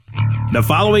The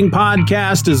following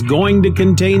podcast is going to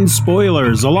contain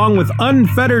spoilers along with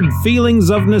unfettered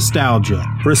feelings of nostalgia.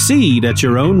 Proceed at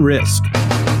your own risk.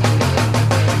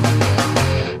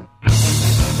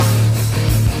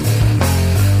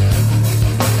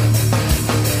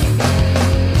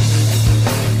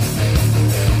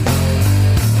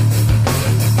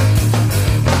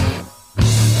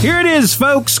 Here it is,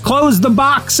 folks. Close the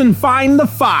box and find the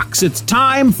fox. It's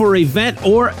time for Event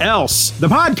or Else, the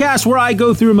podcast where I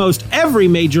go through most every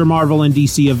major Marvel and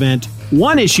DC event,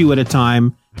 one issue at a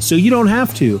time, so you don't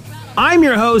have to. I'm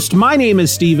your host. My name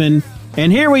is Steven,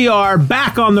 and here we are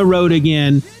back on the road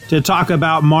again to talk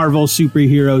about Marvel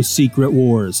Superhero Secret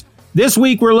Wars. This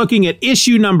week we're looking at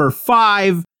issue number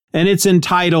 5, and it's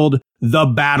entitled The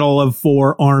Battle of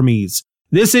Four Armies.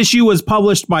 This issue was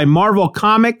published by Marvel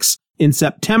Comics in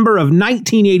September of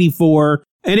 1984,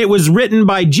 and it was written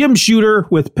by Jim Shooter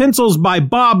with pencils by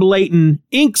Bob Layton,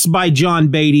 inks by John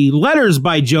Beatty, letters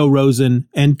by Joe Rosen,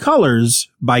 and colors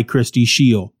by Christy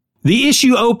Scheel. The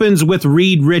issue opens with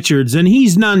Reed Richards, and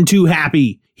he's none too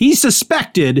happy. He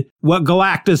suspected what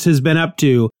Galactus has been up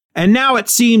to, and now it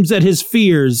seems that his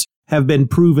fears have been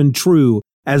proven true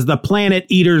as the Planet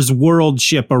Eater's world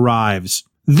ship arrives.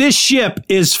 This ship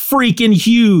is freaking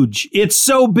huge. It's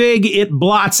so big it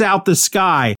blots out the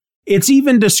sky. It's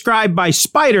even described by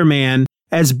Spider-Man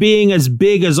as being as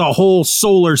big as a whole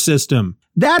solar system.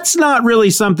 That's not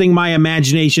really something my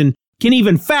imagination can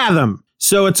even fathom,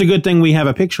 so it's a good thing we have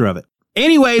a picture of it.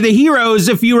 Anyway, the heroes,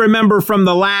 if you remember from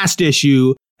the last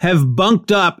issue, have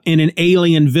bunked up in an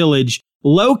alien village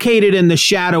located in the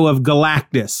shadow of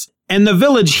Galactus. And the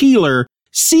village healer,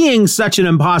 seeing such an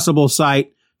impossible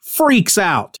sight, freaks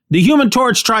out. The Human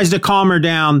Torch tries to calm her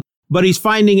down, but he's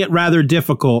finding it rather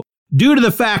difficult due to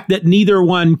the fact that neither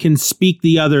one can speak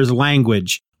the other's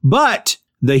language. But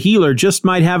the healer just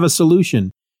might have a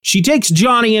solution. She takes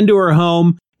Johnny into her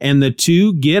home and the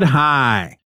two get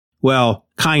high. Well,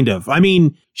 kind of. I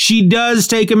mean, she does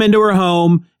take him into her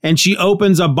home and she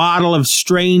opens a bottle of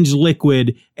strange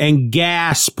liquid and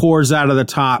gas pours out of the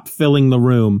top, filling the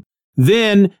room.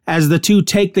 Then, as the two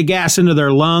take the gas into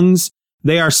their lungs,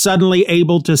 they are suddenly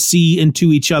able to see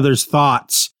into each other's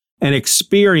thoughts and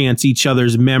experience each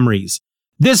other's memories.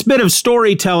 This bit of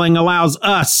storytelling allows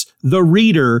us, the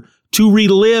reader, to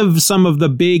relive some of the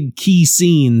big key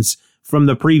scenes from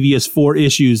the previous 4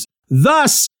 issues,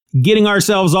 thus getting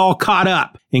ourselves all caught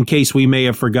up in case we may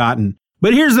have forgotten.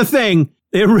 But here's the thing,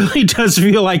 it really does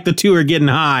feel like the two are getting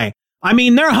high. I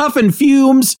mean, they're huffing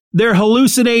fumes, they're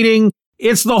hallucinating,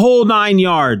 it's the whole 9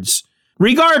 yards.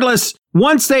 Regardless,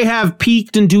 once they have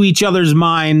peeked into each other's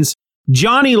minds,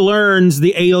 Johnny learns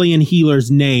the alien healer's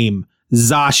name,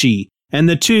 Zashi, and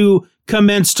the two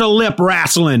commence to lip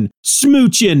wrestling,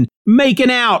 smooching, making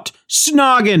out,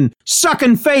 snogging,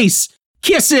 sucking face,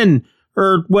 kissing,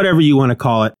 or whatever you want to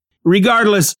call it.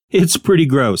 Regardless, it's pretty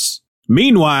gross.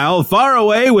 Meanwhile, far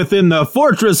away within the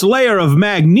fortress lair of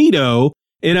Magneto,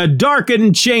 in a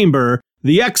darkened chamber,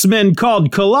 the X-Men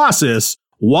called Colossus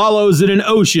wallows in an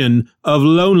ocean of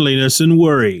loneliness and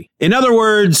worry. In other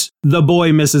words, the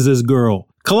boy misses his girl.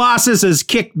 Colossus is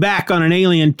kicked back on an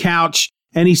alien couch,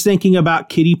 and he's thinking about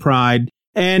Kitty Pryde,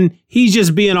 and he's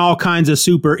just being all kinds of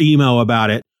super emo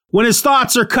about it, when his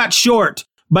thoughts are cut short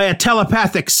by a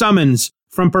telepathic summons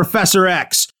from Professor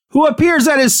X, who appears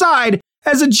at his side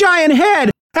as a giant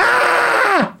head,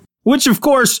 which of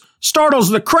course startles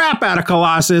the crap out of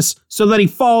Colossus so that he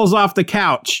falls off the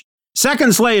couch.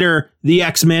 Seconds later, the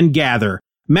X-Men gather.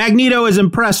 Magneto is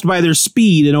impressed by their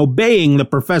speed in obeying the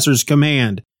Professor's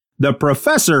command. The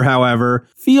Professor, however,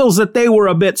 feels that they were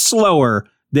a bit slower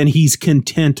than he's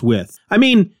content with. I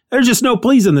mean, there's just no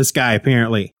pleasing this guy,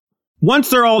 apparently. Once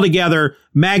they're all together,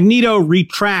 Magneto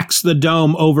retracts the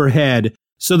dome overhead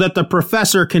so that the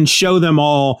Professor can show them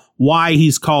all why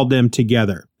he's called them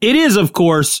together. It is, of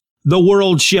course, the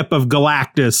world ship of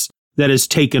Galactus that has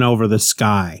taken over the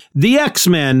sky. The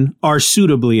X-Men are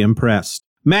suitably impressed.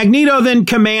 Magneto then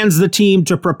commands the team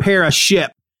to prepare a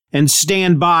ship and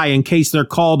stand by in case they're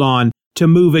called on to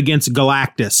move against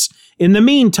Galactus. In the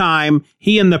meantime,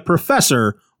 he and the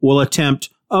Professor will attempt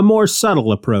a more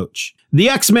subtle approach. The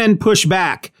X-Men push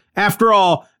back. After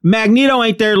all, Magneto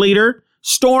ain't their leader.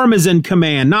 Storm is in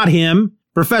command, not him.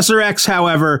 Professor X,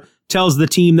 however, tells the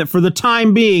team that for the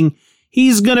time being,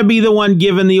 he's going to be the one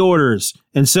giving the orders,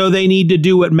 and so they need to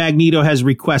do what Magneto has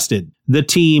requested. The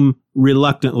team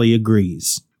reluctantly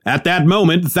agrees. At that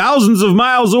moment, thousands of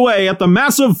miles away at the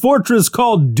massive fortress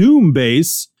called Doom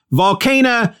Base,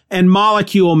 Volcana and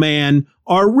Molecule Man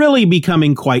are really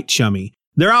becoming quite chummy.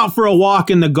 They're out for a walk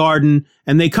in the garden,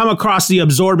 and they come across the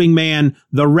Absorbing Man,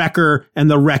 the Wrecker, and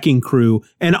the Wrecking Crew.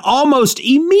 And almost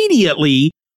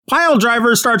immediately,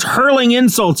 Piledriver starts hurling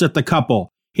insults at the couple.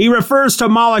 He refers to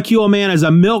Molecule Man as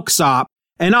a milksop,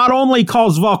 and not only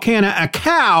calls Volcana a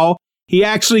cow, he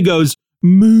actually goes,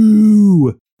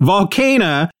 moo.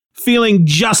 Volcana, feeling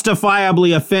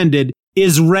justifiably offended,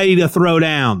 is ready to throw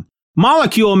down.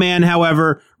 Molecule Man,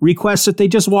 however, requests that they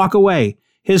just walk away.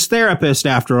 His therapist,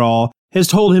 after all, has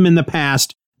told him in the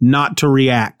past not to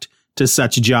react to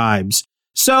such jibes.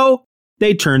 So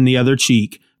they turn the other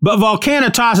cheek. But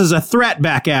Volcana tosses a threat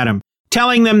back at him,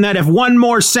 telling them that if one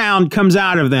more sound comes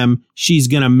out of them, she's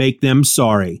gonna make them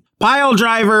sorry.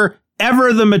 Piledriver,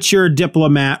 ever the mature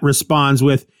diplomat, responds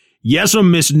with, "Yes'm,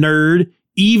 Miss Nerd.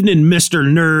 Evening, Mr.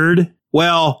 Nerd."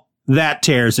 Well, that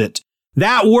tears it.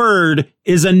 That word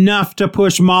is enough to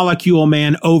push Molecule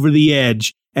Man over the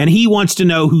edge, and he wants to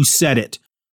know who said it.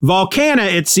 Volcana,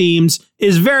 it seems,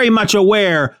 is very much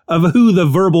aware of who the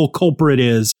verbal culprit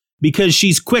is, because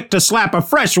she's quick to slap a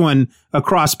fresh one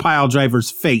across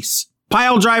Piledriver's face.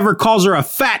 Piledriver calls her a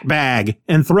fat bag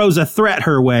and throws a threat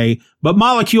her way, but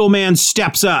Molecule Man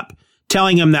steps up,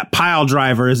 telling him that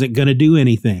Piledriver isn't going to do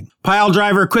anything.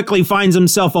 Piledriver quickly finds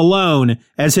himself alone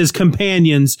as his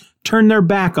companions turn their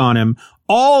back on him,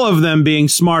 all of them being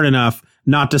smart enough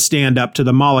not to stand up to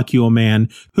the Molecule Man,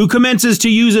 who commences to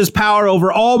use his power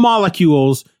over all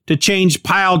molecules to change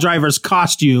Piledriver's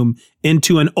costume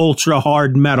into an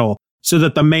ultra-hard metal so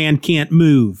that the man can't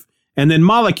move. And then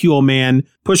Molecule Man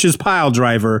pushes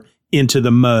Piledriver into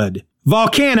the mud.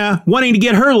 Volcana, wanting to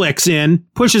get her licks in,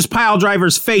 pushes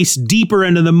Piledriver's face deeper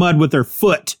into the mud with her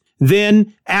foot.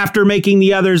 Then, after making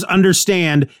the others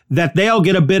understand that they'll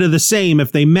get a bit of the same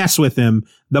if they mess with him,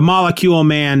 the Molecule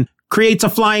Man creates a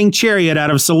flying chariot out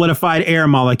of solidified air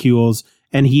molecules,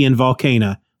 and he and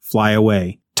Volcana fly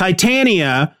away.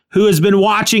 Titania, who has been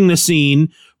watching the scene,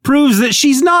 proves that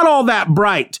she's not all that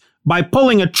bright by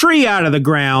pulling a tree out of the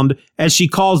ground as she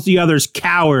calls the others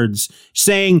cowards,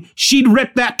 saying she'd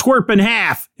rip that twerp in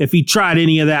half if he tried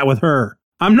any of that with her.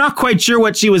 I'm not quite sure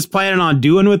what she was planning on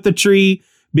doing with the tree,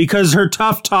 because her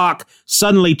tough talk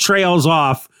suddenly trails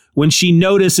off when she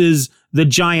notices the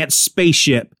giant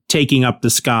spaceship taking up the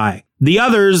sky. The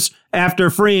others, after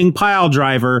freeing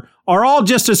Piledriver, are all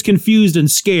just as confused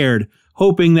and scared,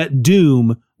 hoping that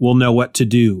Doom will know what to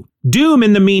do. Doom,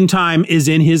 in the meantime, is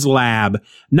in his lab.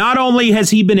 Not only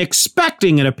has he been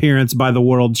expecting an appearance by the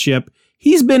world ship,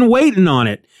 he's been waiting on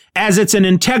it, as it's an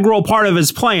integral part of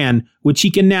his plan, which he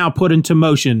can now put into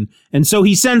motion. And so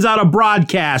he sends out a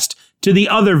broadcast to the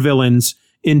other villains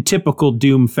in typical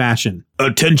Doom fashion.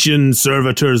 "Attention,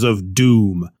 servitors of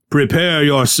Doom. Prepare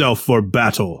yourself for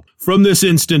battle. From this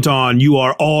instant on, you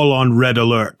are all on red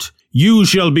alert. You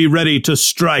shall be ready to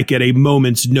strike at a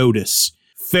moment's notice.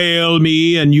 Fail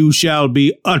me, and you shall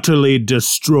be utterly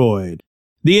destroyed."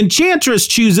 The Enchantress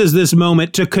chooses this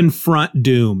moment to confront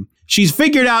Doom. She's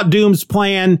figured out Doom's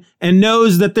plan and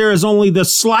knows that there is only the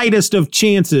slightest of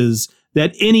chances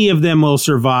that any of them will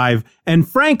survive, and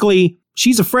frankly,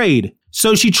 she's afraid.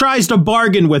 So she tries to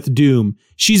bargain with Doom.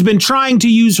 She's been trying to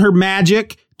use her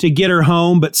magic to get her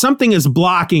home, but something is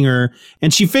blocking her,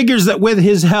 and she figures that with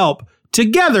his help,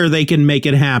 together they can make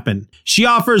it happen. She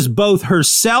offers both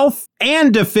herself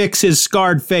and to fix his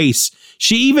scarred face.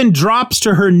 She even drops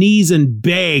to her knees and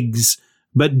begs,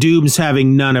 but Doom's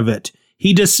having none of it.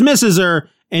 He dismisses her,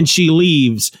 and she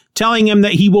leaves, telling him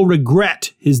that he will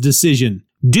regret his decision.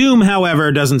 Doom,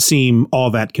 however, doesn't seem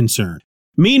all that concerned.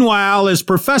 Meanwhile, as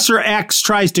Professor X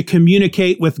tries to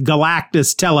communicate with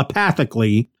Galactus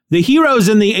telepathically, the heroes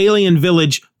in the alien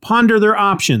village ponder their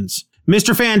options.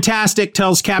 Mr. Fantastic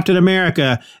tells Captain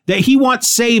America that he once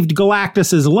saved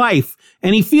Galactus's life,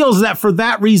 and he feels that for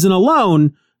that reason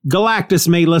alone, Galactus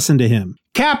may listen to him.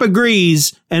 Cap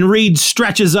agrees, and Reed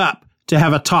stretches up to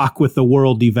have a talk with the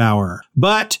World Devourer.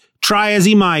 But, try as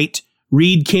he might,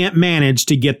 Reed can't manage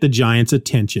to get the giant's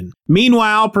attention.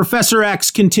 Meanwhile, Professor X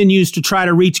continues to try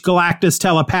to reach Galactus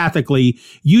telepathically,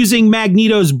 using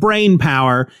Magneto's brain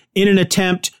power in an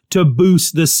attempt to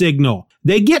boost the signal.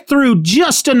 They get through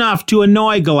just enough to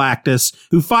annoy Galactus,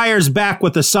 who fires back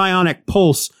with a psionic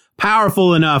pulse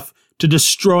powerful enough to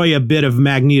destroy a bit of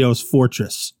Magneto's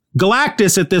fortress.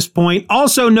 Galactus, at this point,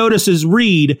 also notices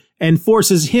Reed and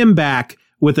forces him back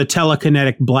with a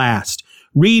telekinetic blast.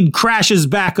 Reed crashes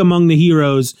back among the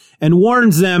heroes and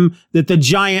warns them that the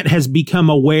giant has become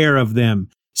aware of them,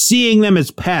 seeing them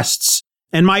as pests,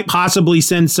 and might possibly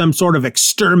send some sort of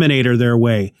exterminator their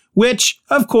way, which,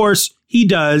 of course, he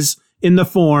does in the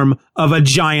form of a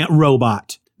giant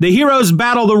robot. The heroes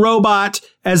battle the robot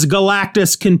as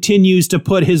Galactus continues to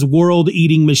put his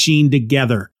world-eating machine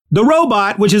together. The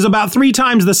robot, which is about 3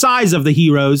 times the size of the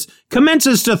heroes,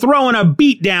 commences to throw in a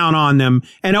beatdown on them,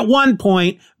 and at one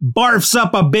point barfs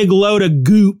up a big load of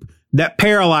goop that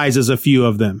paralyzes a few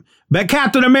of them. But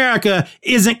Captain America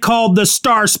isn't called the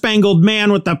Star-Spangled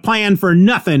Man with the plan for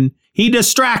nothing. He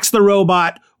distracts the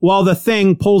robot while the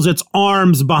thing pulls its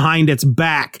arms behind its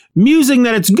back, musing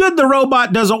that it's good the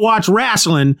robot doesn't watch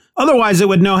wrestling, otherwise it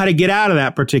would know how to get out of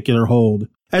that particular hold.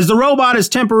 As the robot is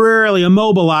temporarily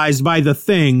immobilized by the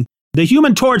thing, the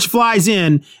Human Torch flies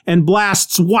in and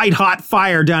blasts white-hot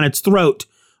fire down its throat,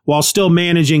 while still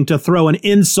managing to throw an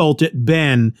insult at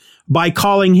Ben by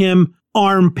calling him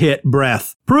armpit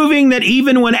breath, proving that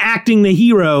even when acting the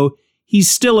hero, he's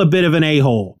still a bit of an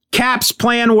a-hole. Cap's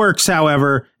plan works,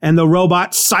 however, and the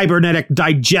robot's cybernetic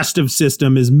digestive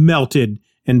system is melted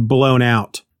and blown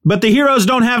out. But the heroes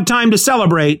don't have time to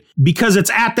celebrate because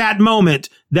it's at that moment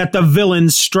that the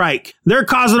villains strike. They're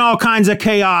causing all kinds of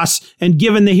chaos and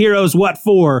giving the heroes what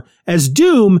for, as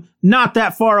Doom, not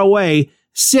that far away,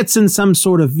 sits in some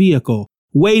sort of vehicle,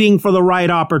 waiting for the right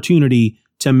opportunity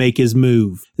to make his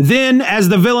move. Then, as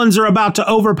the villains are about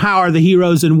to overpower the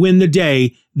heroes and win the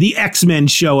day, the X-Men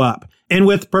show up, and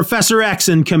with Professor X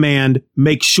in command,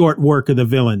 make short work of the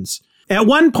villains. At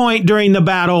one point during the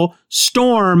battle,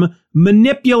 Storm,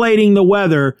 manipulating the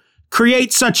weather,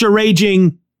 creates such a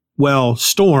raging,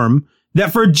 storm,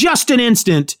 that for just an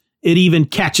instant, it even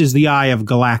catches the eye of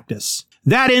Galactus.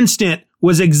 That instant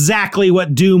was exactly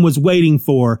what Doom was waiting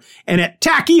for, and at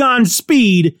tachyon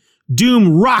speed,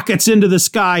 Doom rockets into the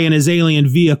sky in his alien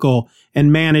vehicle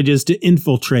and manages to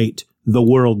infiltrate the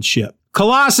world ship.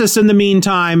 Colossus, in the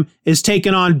meantime, is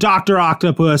taking on Dr.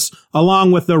 Octopus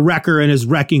along with the Wrecker and his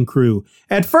wrecking crew.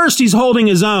 At first, he's holding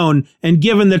his own and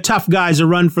giving the tough guys a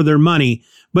run for their money,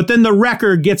 but then the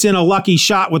Wrecker gets in a lucky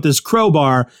shot with his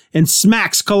crowbar and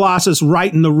smacks Colossus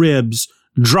right in the ribs,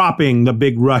 dropping the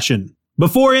big Russian.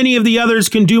 Before any of the others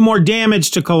can do more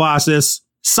damage to Colossus,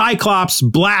 Cyclops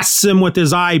blasts him with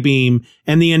his eye beam,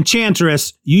 and the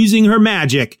Enchantress, using her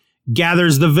magic,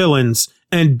 gathers the villains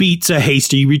and beats a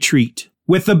hasty retreat.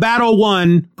 With the battle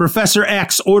won, Professor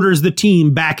X orders the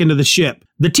team back into the ship.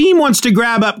 The team wants to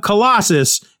grab up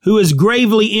Colossus, who is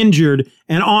gravely injured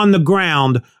and on the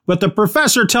ground, but the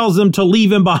professor tells them to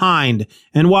leave him behind,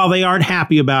 and while they aren't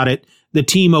happy about it, the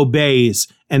team obeys,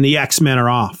 and the X-Men are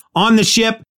off. On the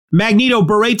ship, Magneto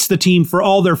berates the team for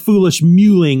all their foolish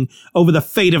mewling over the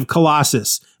fate of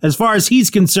Colossus. As far as he's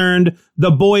concerned, the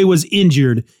boy was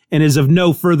injured and is of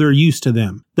no further use to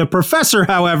them. The professor,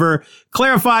 however,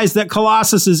 clarifies that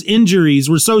Colossus's injuries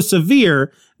were so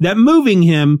severe that moving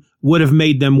him would have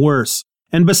made them worse.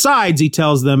 And besides, he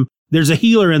tells them, there's a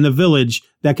healer in the village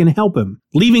that can help him.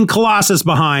 Leaving Colossus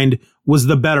behind was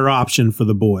the better option for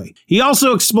the boy. He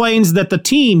also explains that the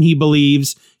team, he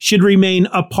believes, should remain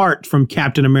apart from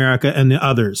Captain America and the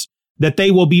others, that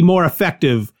they will be more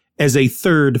effective as a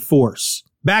third force.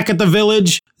 Back at the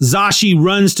village, Zashi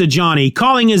runs to Johnny,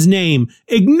 calling his name,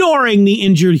 ignoring the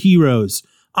injured heroes.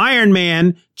 Iron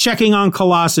Man, checking on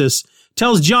Colossus,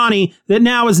 tells Johnny that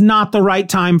now is not the right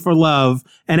time for love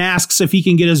and asks if he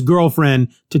can get his girlfriend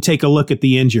to take a look at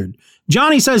the injured.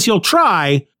 Johnny says he'll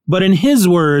try, but in his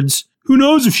words, who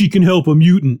knows if she can help a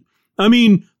mutant? I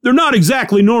mean, they're not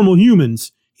exactly normal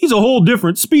humans. He's a whole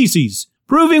different species,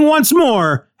 proving once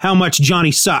more how much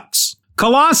Johnny sucks.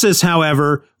 Colossus,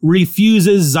 however,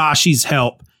 refuses Zashi's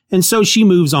help, and so she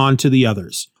moves on to the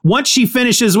others. Once she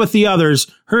finishes with the others,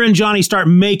 her and Johnny start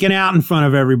making out in front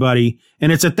of everybody,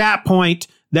 and it's at that point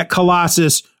that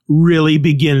Colossus really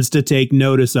begins to take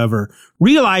notice of her,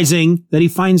 realizing that he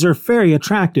finds her very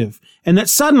attractive, and that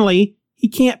suddenly he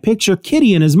can't picture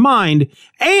Kitty in his mind,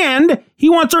 and he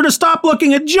wants her to stop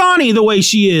looking at Johnny the way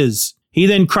she is. He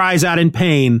then cries out in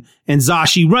pain, and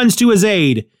Zashi runs to his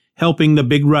aid, helping the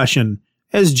big Russian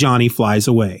as Johnny flies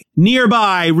away.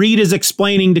 Nearby, Reed is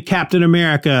explaining to Captain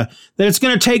America that it's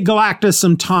going to take Galactus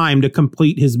some time to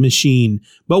complete his machine,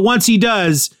 but once he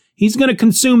does, he's going to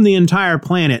consume the entire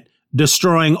planet,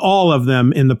 destroying all of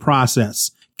them in the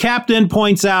process. Captain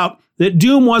points out that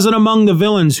Doom wasn't among the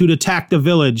villains who'd attacked the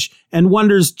village and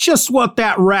wonders just what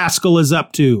that rascal is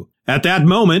up to. At that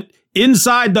moment,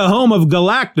 inside the home of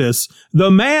Galactus, the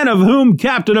man of whom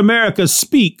Captain America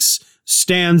speaks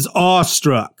stands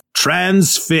awestruck,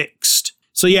 transfixed.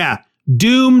 So yeah,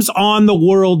 Doom's on the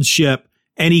world ship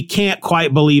and he can't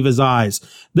quite believe his eyes.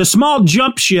 The small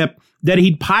jump ship that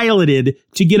he'd piloted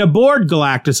to get aboard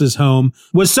Galactus's home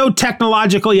was so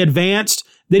technologically advanced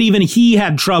that even he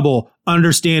had trouble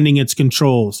understanding its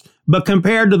controls. But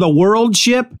compared to the world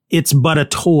ship, it's but a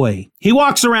toy. He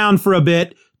walks around for a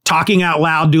bit, talking out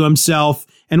loud to himself,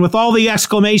 and with all the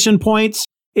exclamation points,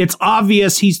 it's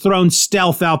obvious he's thrown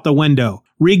stealth out the window.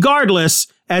 Regardless,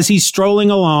 as he's strolling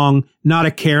along, not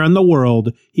a care in the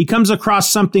world, he comes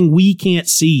across something we can't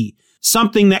see.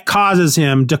 Something that causes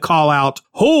him to call out,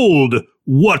 "Hold!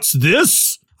 What's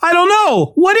this?" I don't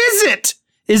know. What is it?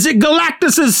 Is it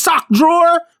Galactus's sock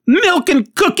drawer? Milk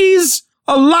and cookies?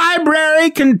 A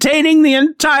library containing the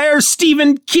entire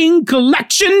Stephen King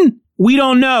collection? We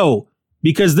don't know,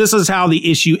 because this is how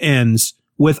the issue ends,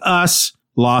 with us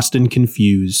lost and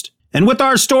confused. And with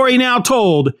our story now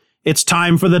told, it's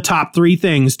time for the top 3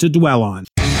 things to dwell on.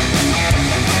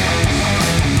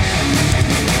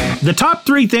 The top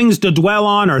 3 things to dwell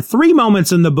on are 3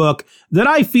 moments in the book that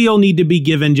I feel need to be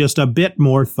given just a bit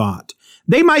more thought.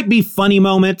 They might be funny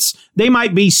moments. They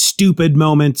might be stupid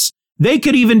moments. They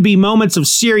could even be moments of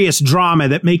serious drama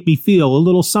that make me feel a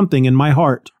little something in my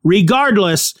heart.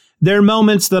 Regardless, they're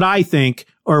moments that I think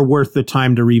are worth the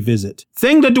time to revisit.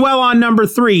 Thing to dwell on number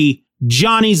 3,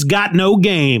 Johnny's got no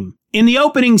game. In the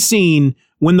opening scene,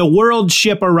 when the world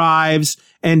ship arrives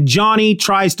and Johnny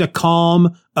tries to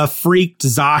calm a freaked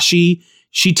Zashi,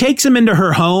 she takes him into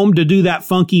her home to do that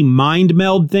funky mind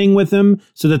meld thing with him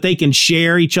so that they can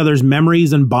share each other's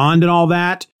memories and bond and all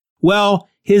that. Well,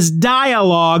 his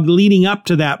dialogue leading up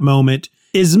to that moment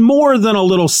is more than a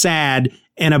little sad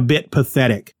and a bit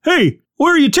pathetic. "Hey,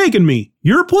 where are you taking me?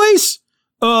 Your place?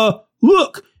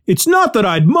 Look, it's not that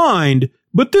I'd mind,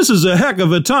 but this is a heck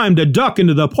of a time to duck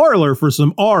into the parlor for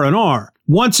some R&R.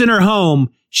 Once in her home,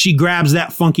 she grabs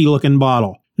that funky looking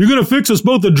bottle. "You gonna fix us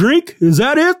both a drink? Is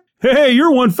that it? Hey,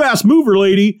 you're one fast mover,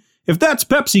 lady. If that's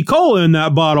Pepsi Cola in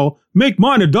that bottle, make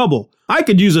mine a double. I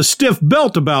could use a stiff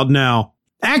belt about now."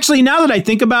 Actually, now that I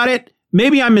think about it,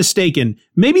 maybe I'm mistaken.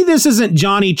 Maybe this isn't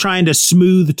Johnny trying to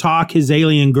smooth talk his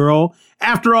alien girl.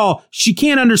 After all, she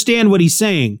can't understand what he's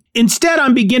saying. Instead,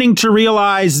 I'm beginning to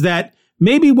realize that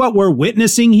maybe what we're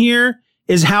witnessing here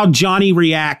is how Johnny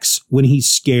reacts when he's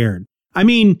scared. I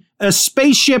mean, a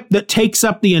spaceship that takes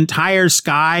up the entire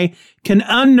sky can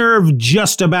unnerve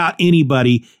just about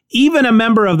anybody, even a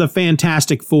member of the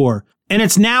Fantastic Four. And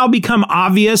it's now become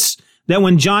obvious that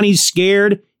when Johnny's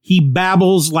scared, he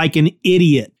babbles like an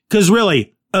idiot. 'Cause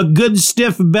really, a good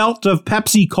stiff belt of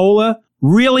Pepsi Cola?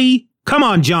 Really? Come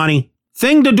on, Johnny.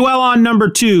 Thing to dwell on number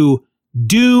 2,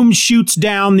 Doom shoots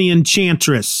down the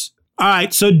Enchantress. All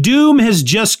right, so Doom has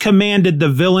just commanded the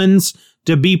villains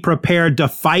to be prepared to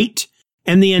fight,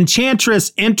 and the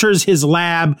Enchantress enters his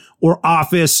lab or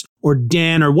office or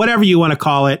den or whatever you want to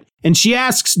call it, and she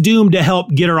asks Doom to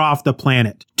help get her off the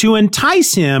planet. To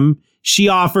entice him, she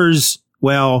offers,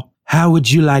 well, "How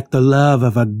would you like the love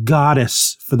of a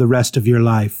goddess for the rest of your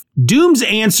life?" Doom's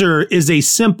answer is a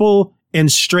simple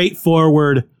and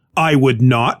straightforward, "I would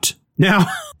not." Now,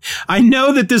 I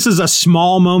know that this is a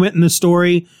small moment in the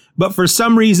story, but for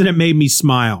some reason it made me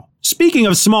smile. Speaking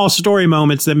of small story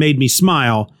moments that made me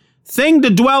smile, thing to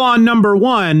dwell on number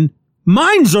 1,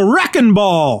 mine's a wrecking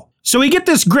ball. So we get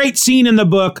this great scene in the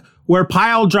book where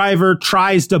Piledriver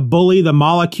tries to bully the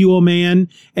Molecule Man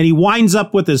and he winds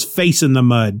up with his face in the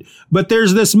mud. But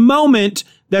there's this moment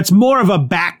that's more of a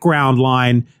background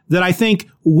line that I think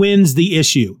wins the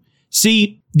issue.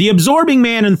 See, the Absorbing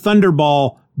Man and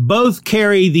Thunderball both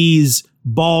carry these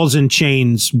balls and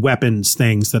chains weapons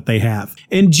things that they have.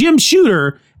 And Jim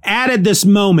Shooter added this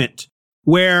moment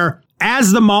where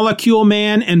as the Molecule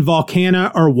Man and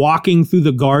Volcana are walking through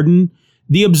the garden,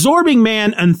 the Absorbing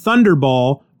Man and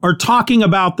Thunderball are talking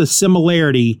about the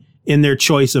similarity in their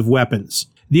choice of weapons.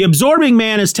 The Absorbing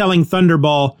Man is telling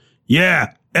Thunderball, "Yeah,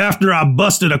 after I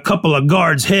busted a couple of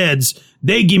guards' heads,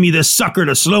 they give me this sucker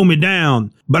to slow me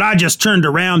down, but I just turned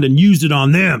around and used it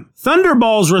on them."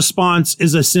 Thunderball's response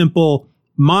is a simple,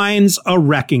 "Mine's a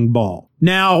wrecking ball."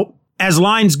 Now, as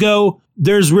lines go,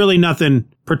 there's really nothing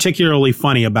particularly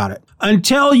funny about it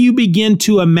until you begin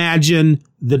to imagine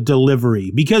the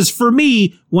delivery. Because for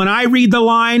me, when I read the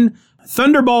line,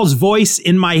 Thunderball's voice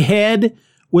in my head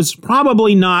was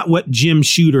probably not what Jim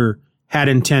Shooter had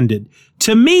intended.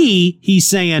 To me, he's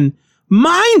saying,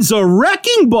 "Mine's a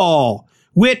wrecking ball,"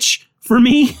 which for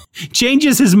me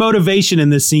changes his motivation in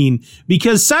this scene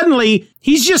because suddenly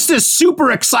he's just this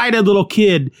super excited little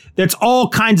kid that's all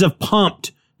kinds of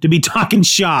pumped to be talking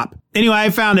shop. Anyway, I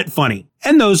found it funny.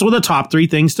 And those were the top 3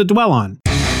 things to dwell on.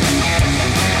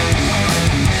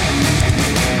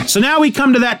 So now we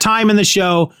come to that time in the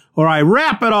show where I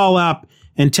wrap it all up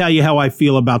and tell you how I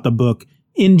feel about the book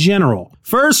in general.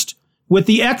 First, with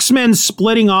the X-Men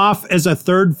splitting off as a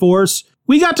third force,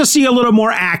 we got to see a little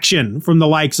more action from the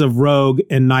likes of Rogue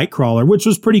and Nightcrawler, which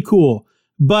was pretty cool.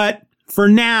 But for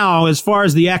now, as far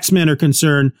as the X-Men are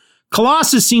concerned,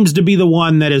 Colossus seems to be the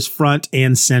one that is front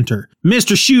and center.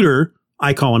 Mr. Shooter,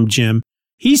 I call him Jim,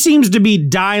 he seems to be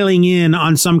dialing in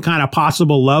on some kind of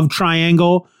possible love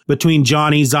triangle between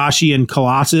Johnny, Zashi, and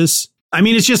Colossus. I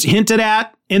mean, it's just hinted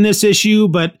at in this issue,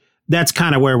 but that's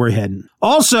kind of where we're heading.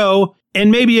 Also,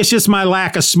 and maybe it's just my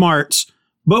lack of smarts,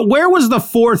 but where was the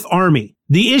Fourth Army?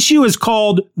 The issue is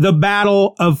called The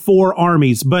Battle of Four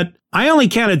Armies, but I only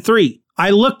counted 3. I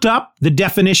looked up the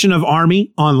definition of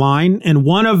army online, and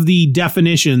one of the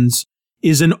definitions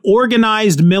is an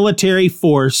organized military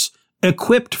force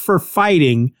equipped for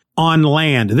fighting on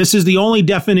land. This is the only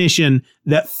definition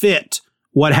that fit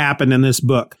what happened in this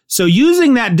book. So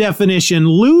using that definition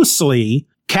loosely,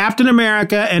 Captain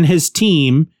America and his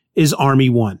team is Army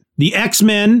 1. The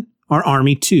X-Men are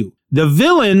Army 2. The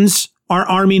villains are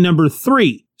Army number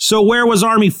 3. So where was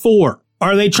Army 4?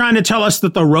 Are they trying to tell us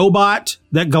that the robot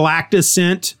that Galactus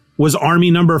sent was Army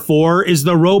number 4? Is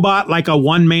the robot like a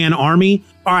one-man army?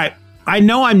 All right, I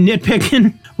know I'm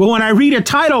nitpicking, but when I read a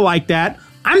title like that,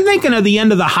 I'm thinking of the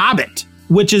end of The Hobbit,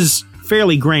 which is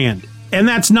fairly grand. And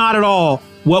that's not at all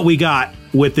what we got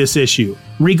with this issue.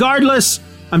 Regardless,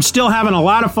 I'm still having a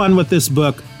lot of fun with this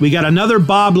book. We got another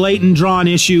Bob Layton drawn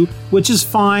issue, which is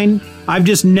fine. I've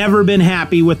just never been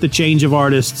happy with the change of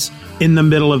artists in the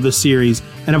middle of the series.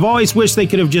 And I've always wished they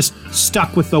could have just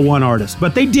stuck with the one artist,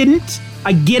 but they didn't.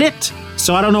 I get it.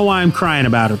 So I don't know why I'm crying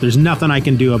about it. There's nothing I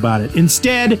can do about it.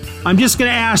 Instead, I'm just going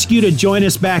to ask you to join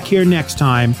us back here next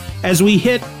time as we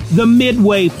hit the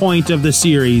midway point of the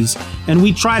series and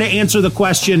we try to answer the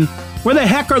question, where the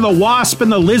heck are the Wasp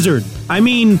and the Lizard? I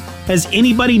mean, has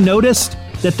anybody noticed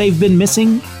that they've been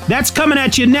missing? That's coming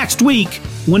at you next week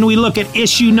when we look at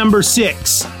issue number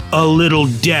 6, A Little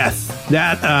Death.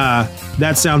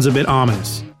 That sounds a bit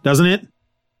ominous, doesn't it? A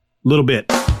little bit.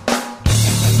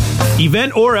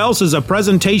 Event or Else is a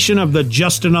presentation of the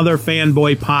Just Another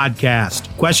Fanboy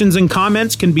podcast. Questions and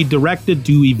comments can be directed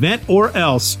to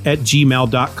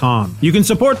eventorelse@gmail.com. You can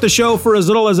support the show for as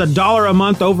little as $1 a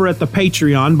month over at the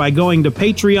Patreon by going to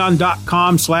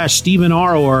patreon.com/Stephen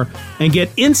R. Orr and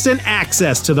get instant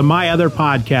access to the My Other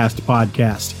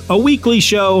podcast, a weekly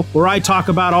show where I talk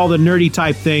about all the nerdy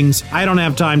type things I don't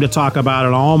have time to talk about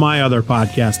in all my other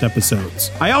podcast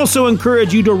episodes. I also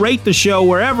encourage you to rate the show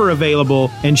wherever available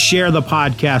and share the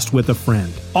podcast with a friend.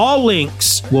 All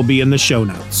links will be in the show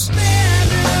notes.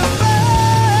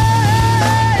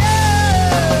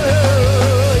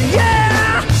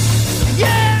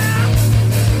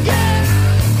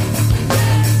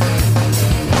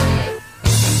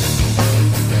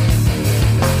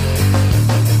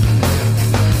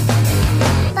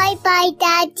 Bye-bye,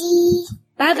 Daddy.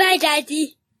 Bye-bye,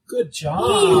 Daddy. Good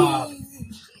job.